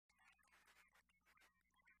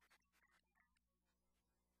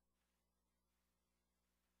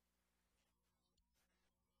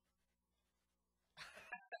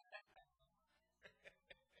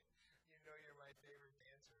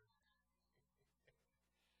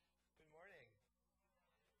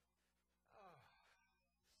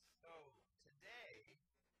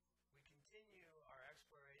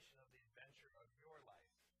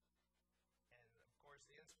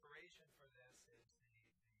inspiration for this is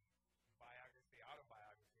the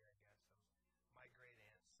autobiography, I guess, of my great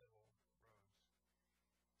aunt, Sybil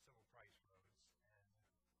Price Rhodes.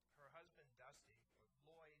 And her husband, Dusty, or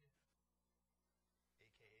Lloyd,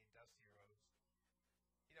 a.k.a. Dusty Rhodes,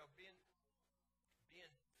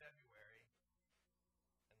 being February,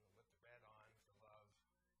 and with the red on for love,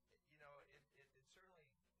 it certainly is clear to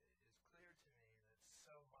me that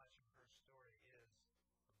so much of her story is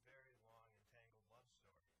a very long and tangled love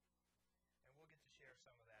story. And we'll get to share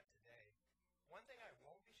some of that today. One thing I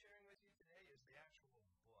won't be sharing with you today is the actual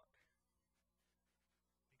book,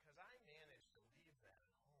 because I managed to leave that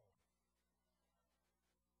at home.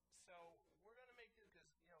 So we're going to make do,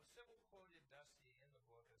 because Sybil quoted Dusty in the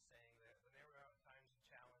book as saying that when they were out at times of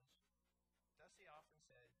challenge, Dusty often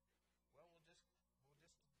said, "Well, we'll just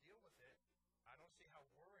deal with it. I don't see how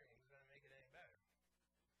worrying is going to make it any better."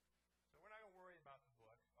 So we're not going to worry about the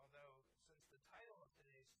book, although since the title of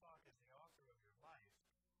today's talk is The Author of Your Life,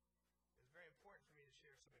 it's very important for me to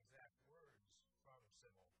share some exact words from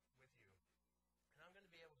Sybil with you. And I'm going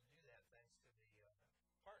to be able to do that thanks to the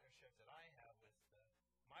partnership that I have with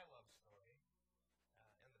my love story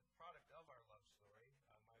and the product of our love story,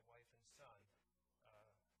 my wife and son. I've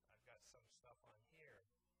got some stuff on here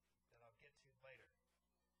that I'll get to later.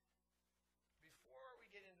 Before we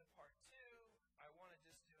get into part 2, I want to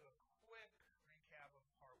just do a quick recap of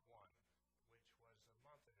part 1, which was a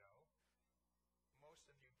month ago. Most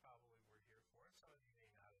of you probably were here for it. Some of you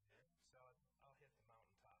may not have been, so I'll hit the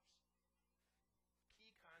mountaintops.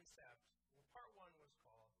 Key concept, well, part 1 was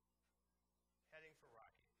called Heading for the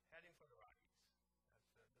Rockies.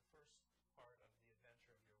 That's the first part of the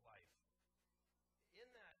adventure of your life. In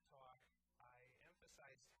that talk, I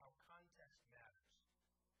emphasized how context matters.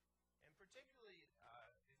 And particularly,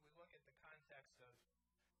 if we look at the context of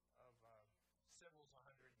Sybil's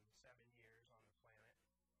 107 years on the planet,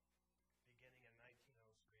 beginning in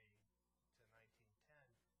 1903 to 2010,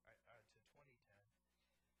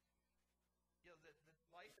 the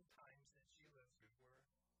life and times that she lived through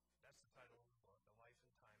that's the title of the book, The Life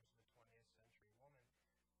and Times of a 20th Century Woman,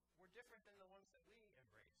 were different than the ones that we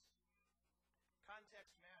embrace.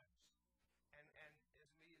 Context matters. And as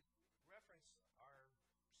we reference our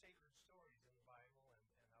sacred stories in the Bible and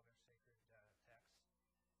other sacred texts,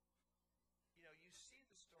 you see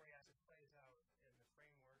the story as it plays out in the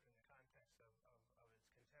framework and the context of its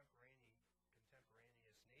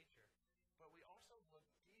contemporaneous nature. But we also look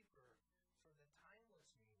deeper for the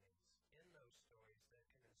timeless meanings in those stories that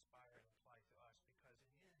can inspire and apply to us, because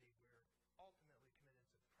in Unity we're ultimately committed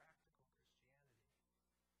to practical Christianity.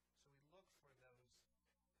 So we look for those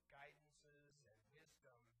guidances and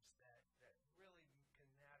wisdoms that really can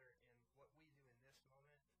matter in what we do in this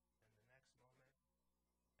moment and the next moment and so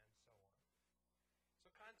on. So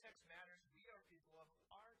context matters. We are people of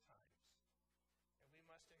our times, and we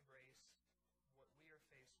must embrace what we are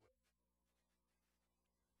faced with.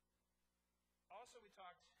 Also, we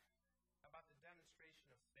talked about the demonstration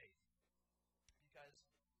of faith, because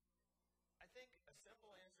I think a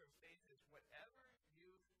simple answer of faith is whatever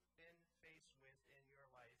you've been faced with in your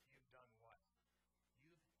life, you've done what?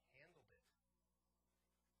 You've handled it.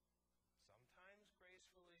 Sometimes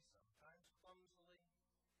gracefully, sometimes clumsily.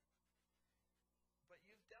 But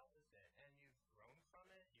you've dealt with it, and you've grown from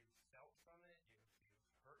it, you've felt from it,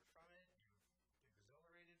 you've hurt from it, you've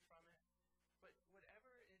exhilarated from it. But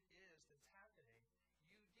whatever it is that's happening,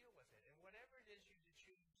 you deal with it. And whatever it is you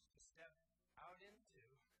choose to step out into,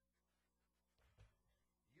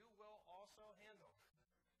 you will also handle.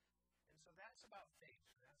 And so that's about faith.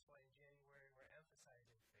 That's why in January we're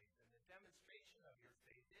emphasizing faith. And the demonstration of your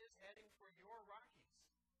faith is heading for your Rockies.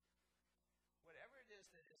 Whatever it is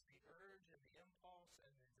that is the urge and the impulse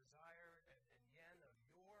and the desire and yen of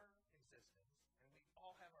your existence, and we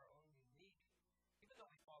all have our own unique, even though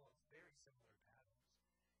we follow very similar patterns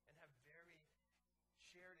and have very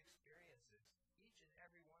shared experiences, each and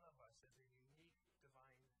every one of us is a unique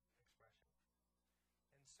divine expression.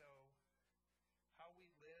 And so how we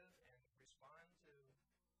live and respond to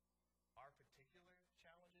our particular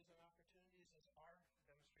challenges and opportunities is our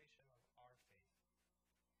demonstration of our faith.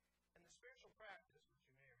 And the spiritual practice, which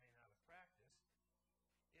you may or may not have practiced,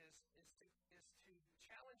 is to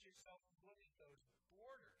challenge yourself to look at those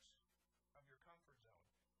borders of your comfort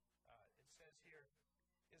zone. It says here,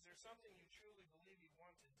 is there something you truly believe you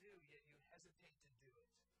want to do, yet you hesitate to do it?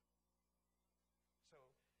 So,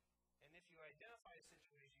 and if you identify a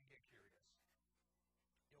situation, you get curious.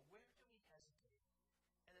 Where do we hesitate?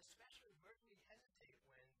 And especially, where do we hesitate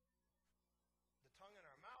when the tongue in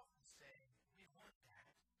our mouth is saying, we want that,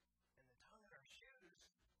 and the tongue in our shoes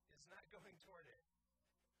is not going toward it?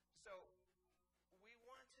 So, we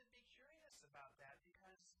want about that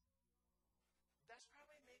because that's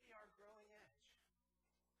probably maybe our growing edge,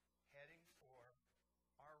 heading for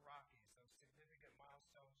our Rockies, those significant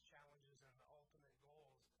milestones, challenges, and the ultimate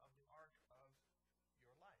goals of the arc of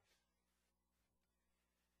your life.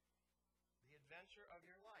 The adventure of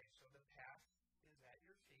your life. So the path is at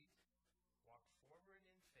your feet. Walk forward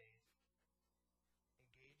in faith,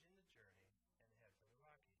 engage in the journey, and head for the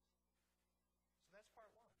Rockies. So that's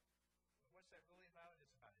part one. What's that really about?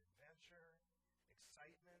 It's about adventure,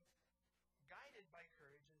 excitement, guided by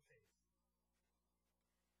courage and faith.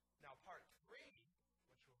 Now, part three,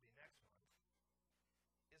 which will be next month,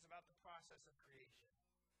 is about the process of creation.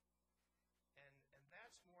 And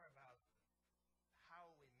that's more about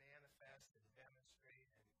how we manifest and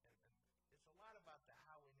demonstrate, and it's a lot about the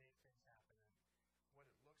how we make things happen and what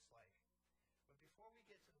it looks like. But before we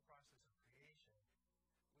get to the process of creation,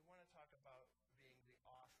 we want to talk about being the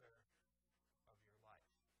author of your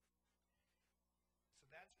life. So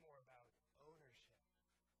that's more about ownership,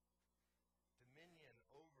 dominion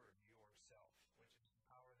over yourself, which is the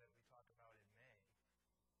power that we talk about in May,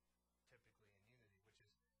 typically in Unity, which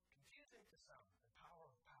is confusing to some, the power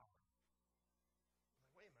of power.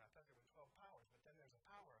 Like, wait a minute, I thought there were 12 powers, but then there's a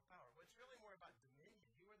power of power. Well, it's really more about dominion.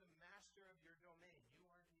 You are the master of your domain. You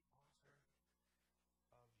are the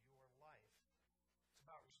author of your life. It's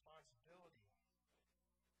about responsibility.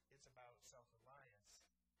 It's about self-reliance.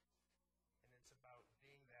 And it's about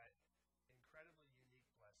being that incredibly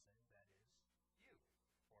unique blessing that is you,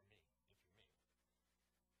 or me, if you're me.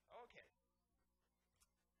 Okay.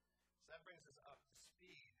 So that brings us up to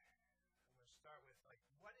speed. I'm going to start with,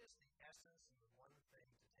 what is the essence and the one thing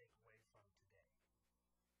to take away from today?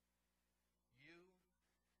 You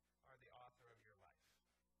are the author of your life.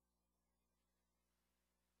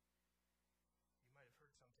 You might have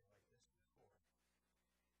heard something like this before.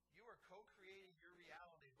 You are co-creating your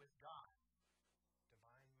reality with God,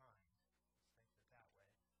 divine mind. Let's think of it that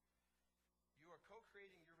way. You are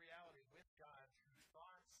co-creating your reality with God through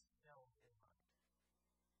thoughts held in mind.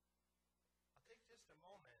 I'll take just a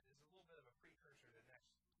moment. It's a little bit of a precursor to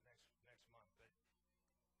next month, but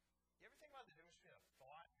you ever think about the difference between a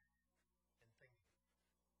thought and thinking?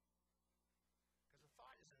 Because a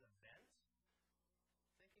thought is an event,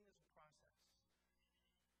 thinking is a process.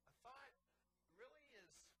 A thought really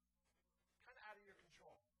is kind of out of your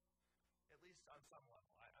control, at least on some level.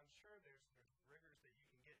 I'm sure there's rigors that you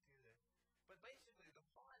can get to that, but basically the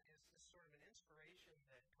thought is just sort of an inspiration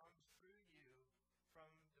that comes through you from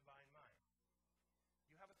divine mind.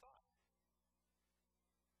 You have a thought.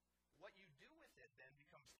 What you do with it then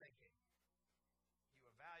becomes thinking. You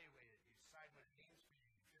evaluate it, you decide what it means for you,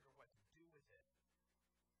 you figure what to do with it.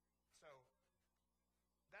 So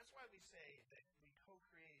that's why we say that we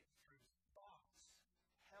co-create through thoughts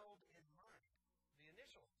held in mind. The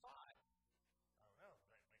initial thought, I don't know,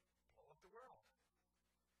 might blow up the world.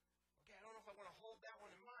 Okay, I don't know if I want to hold that one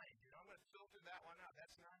in mind. I'm going to filter that one out.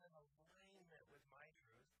 That's not in alignment with my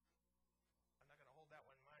truth. I'm not going to hold that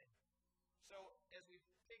one in mind. So as we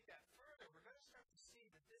take that further, we're going to start to see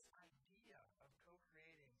that this idea of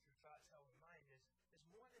co-creating through thoughts held in mind is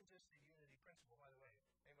more than just the unity principle. By the way,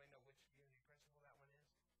 anybody know which unity principle that one is?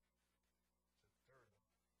 It's the third one.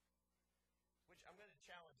 Which I'm going to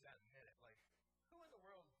challenge that in a minute. Like, who in the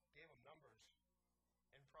world gave them numbers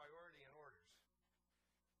and priority and orders?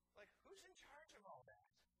 Like, who's in charge of all that?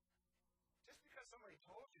 Just because somebody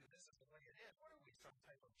told you this is the way it is, what are we, some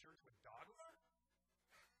type of church with dogma?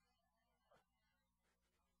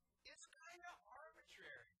 It's kind of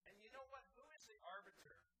arbitrary. And you know what? Who is the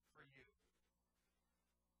arbiter for you?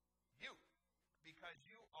 You. Because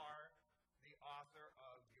you are the author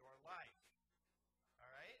of your life. All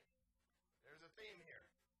right? There's a theme here.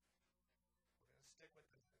 We're going to stick with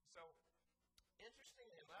this. So,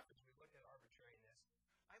 interestingly enough, as we look at arbitrariness,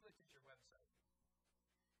 I looked at your website.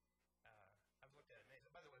 I've looked at it amazing.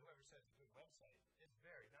 By the way, whoever says it's a good website, it's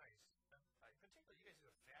very nice. Particularly, you guys do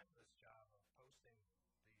a fabulous job of posting the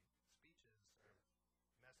speeches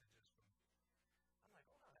or messages from. I'm like,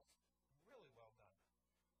 oh, wow, that's really well done.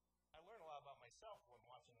 I learn a lot about myself when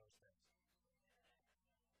watching those things.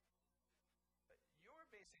 But your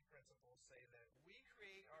basic principles say that we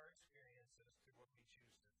create our experiences through what we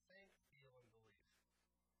choose to think, feel, and believe.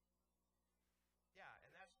 Yeah,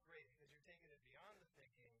 and that's great because you're taking it beyond the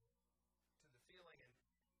thinking to the feeling. And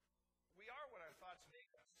we are what our thoughts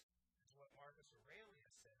make us. It's what Marcus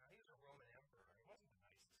Aurelius said. Now, he was a Roman emperor. He wasn't the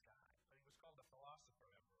nicest guy, but he was called the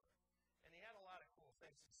philosopher emperor. And he had a lot of cool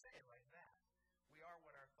things to say like that. We are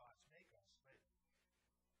what our thoughts make us. But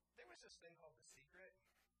there was this thing called The Secret.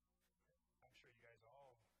 I'm sure you guys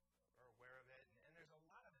all are aware of it. And there's a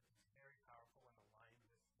lot of it that's very powerful and aligned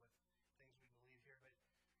with things we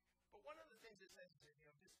says,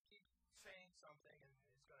 just keep saying something and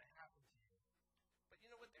it's going to happen to you. But you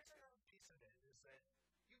know what? There's another piece of it is that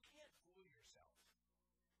you can't fool yourself.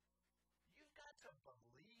 You've got to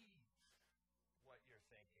believe what you're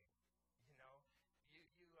thinking.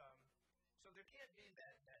 So there can't be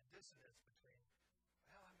that dissonance between,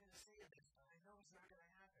 well, I'm going to say this, but I know it's not going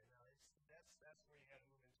to happen. No, that's where you got to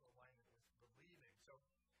move into alignment with believing. So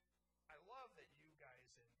I love that you guys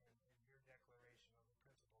in your declaration of the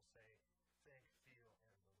principles say, think, feel, and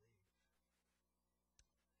believe.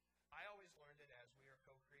 I always learned it as we are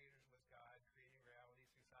co-creators with God, creating reality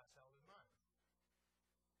through thoughts held in mind.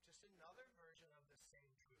 Just another version of the same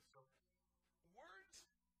truth. So words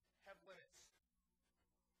have limits.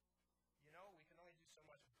 We can only do so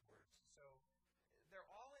much with words. So they're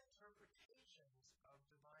all interpretations of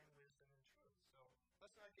divine wisdom and truth. So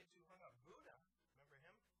let's not get too hung up. Buddha, remember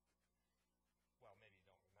him? Well, maybe you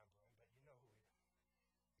don't remember him, but you know who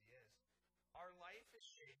he is. Our life is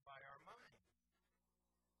shaped by our mind.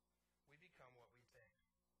 We become what we think.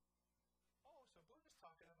 Oh, so Buddha's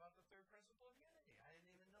talking about the third principle of unity. I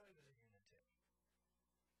didn't even know he was a unitive.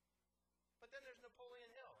 But then there's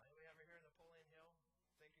Napoleon Hill. Anybody ever hear of Napoleon Hill?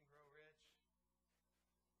 Think and Grow Rich?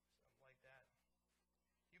 Something like that.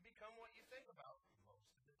 You become what you think about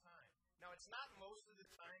most of the time. Now, it's not most of the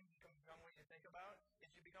time you become what you think about.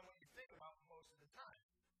 It's you become what you think about most of the time.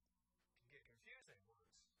 It can get confusing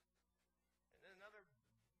words. And then another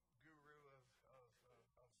guru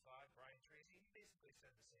of thought, Brian Tracy, he basically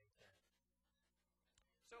said the same thing.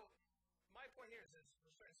 So my point here is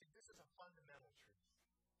we're starting to see this is a fundamental truth.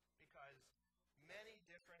 Because many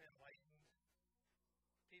different enlightened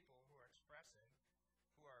people who are expressing,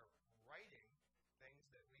 who are writing things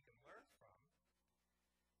that we can learn from,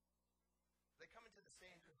 they come into the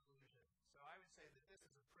same conclusion. So I would say that this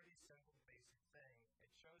is a pretty simple, basic thing.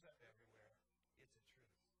 It shows up everywhere. It's a truth.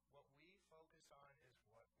 What we focus on is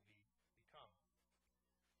what we become.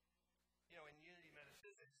 In unity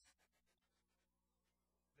metaphysics,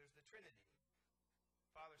 there's the Trinity.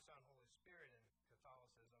 Father, Son, Holy Spirit in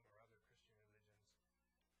Catholicism or other Christian religions.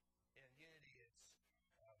 In unity, it's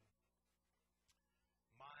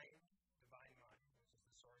mind, divine mind, which is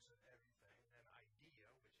the source of everything, and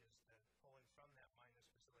idea, which is the pulling from that mind,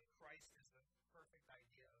 especially Christ is the perfect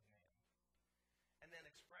idea of man. And then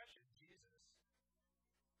expression, Jesus,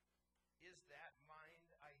 is that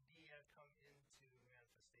mind idea come into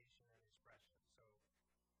manifestation and expression. So,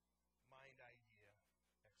 mind idea,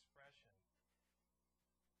 expression, begins with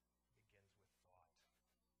thought.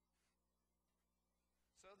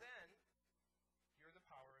 So then, you're the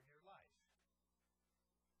power of your life.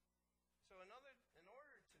 So in order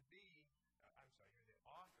to be, you're the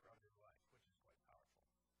author of your life, which is quite powerful.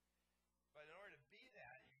 But in order to be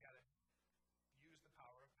that, you've got to use the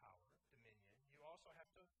power of power, dominion. You also have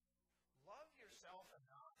to love yourself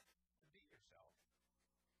enough to be yourself.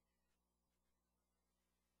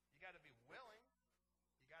 You got to be willing.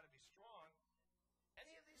 You got to be strong.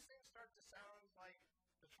 Any of these things start to sound like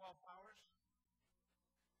the 12 powers?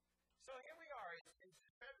 So here we are. It's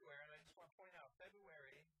February, and I just want to point out,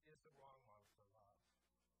 February is the wrong month for love.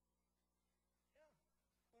 Yeah,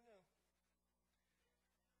 who knew?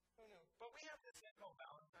 Who knew? But we have this thing called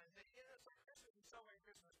Valentine's Day. It's like Christmas. We celebrate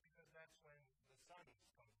Christmas because that's when the sun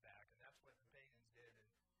comes back, and that's what the pagans did. And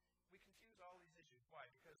we confuse all these issues. Why?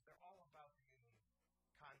 Because they're all about the human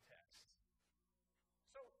context.